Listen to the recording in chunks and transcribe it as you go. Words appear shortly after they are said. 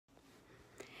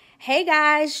Hey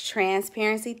guys,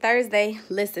 Transparency Thursday.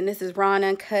 Listen, this is Raw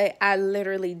Uncut. I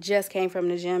literally just came from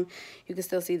the gym. You can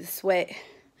still see the sweat.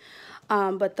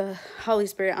 But the Holy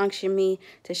Spirit unctioned me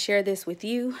to share this with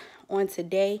you on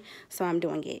today, so I'm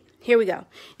doing it. Here we go.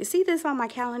 You see this on my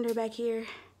calendar back here?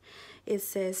 It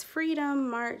says Freedom,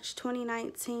 March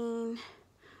 2019.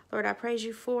 Lord, I praise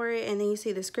you for it. And then you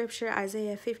see the scripture,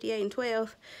 Isaiah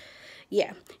 58:12.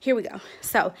 Yeah, here we go.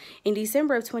 So in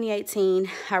December of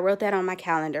 2018, I wrote that on my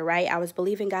calendar, right? I was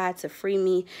believing God to free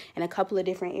me in a couple of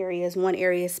different areas, one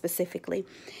area specifically.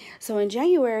 So in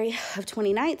January of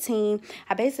 2019,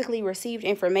 I basically received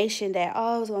information that, it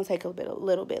was going to take a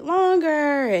little bit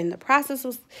longer, and the process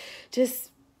was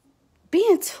just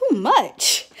being too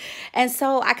much. And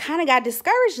so I kind of got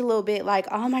discouraged a little bit, like,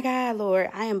 oh my God, Lord,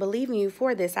 I am believing you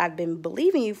for this. I've been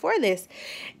believing you for this.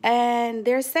 And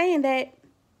they're saying that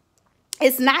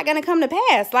it's not going to come to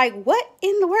pass. Like, what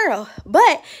in the world?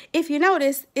 But if you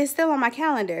notice, it's still on my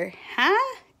calendar.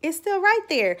 It's still right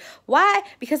there. Why?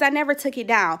 Because I never took it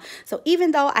down. So even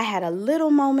though I had a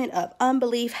little moment of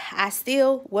unbelief, I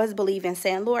still was believing,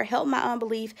 saying, Lord, help my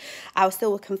unbelief. I was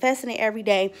still confessing it every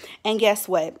day. And guess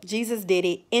what? Jesus did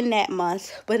it in that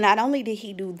month. But not only did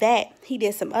he do that, he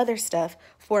did some other stuff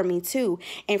for me too,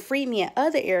 and freed me in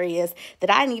other areas that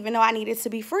I didn't even know I needed to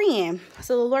be free in.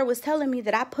 So the Lord was telling me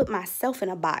that I put myself in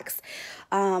a box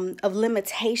of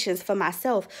limitations for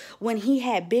myself when he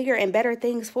had bigger and better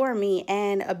things for me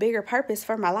and a bigger purpose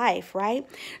for my life, right?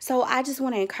 So I just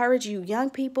want to encourage you young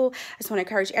people. I just want to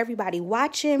encourage everybody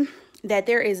watching that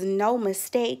there is no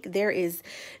mistake, there is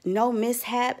no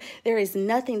mishap, there is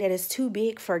nothing that is too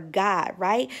big for God,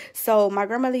 right? So my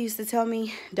grandmother used to tell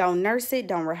me, don't nurse it,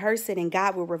 don't rehearse it, and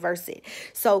God will reverse it.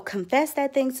 So confess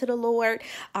that thing to the Lord,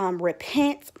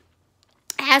 repent,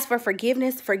 ask for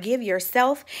forgiveness, forgive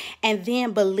yourself, and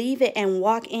then believe it and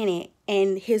walk in it.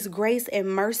 And his grace and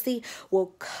mercy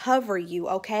will cover you,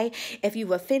 okay? If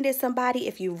you've offended somebody,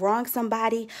 if you've wronged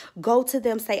somebody, go to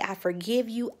them, say, I forgive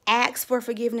you, ask for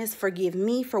forgiveness, forgive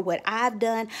me for what I've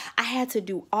done. I had to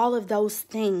do all of those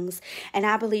things. And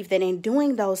I believe that in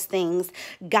doing those things,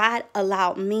 God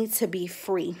allowed me to be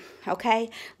free, okay?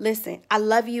 Listen, I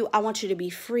love you. I want you to be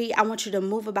free. I want you to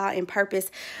move about in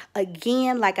purpose.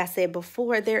 Again, like I said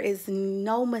before, there is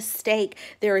no mistake.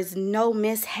 There is no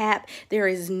mishap. There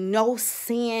is no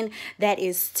sin that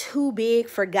is too big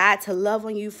for God to love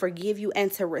on you, forgive you,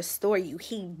 and to restore you.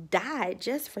 He died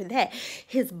just for that.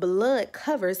 His blood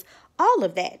covers all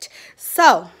of that.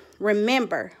 So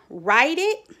remember, write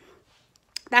it.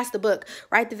 That's the book.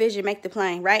 Write the vision, make the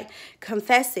plain, right?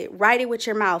 Confess it. Write it with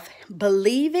your mouth.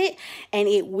 Believe it, and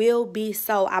it will be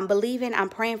so. I'm believing. I'm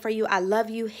praying for you. I love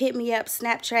you. Hit me up.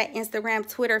 Snapchat, Instagram,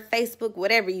 Twitter, Facebook,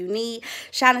 whatever you need.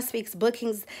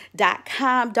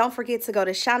 ShaunaSpeaksBookings.com. Don't forget to go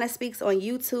to Shauna Speaks on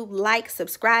YouTube. Like,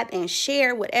 subscribe, and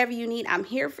share whatever you need. I'm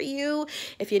here for you.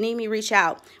 If you need me, reach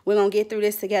out. We're going to get through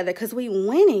this together because we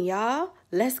winning, y'all.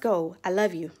 Let's go. I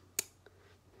love you.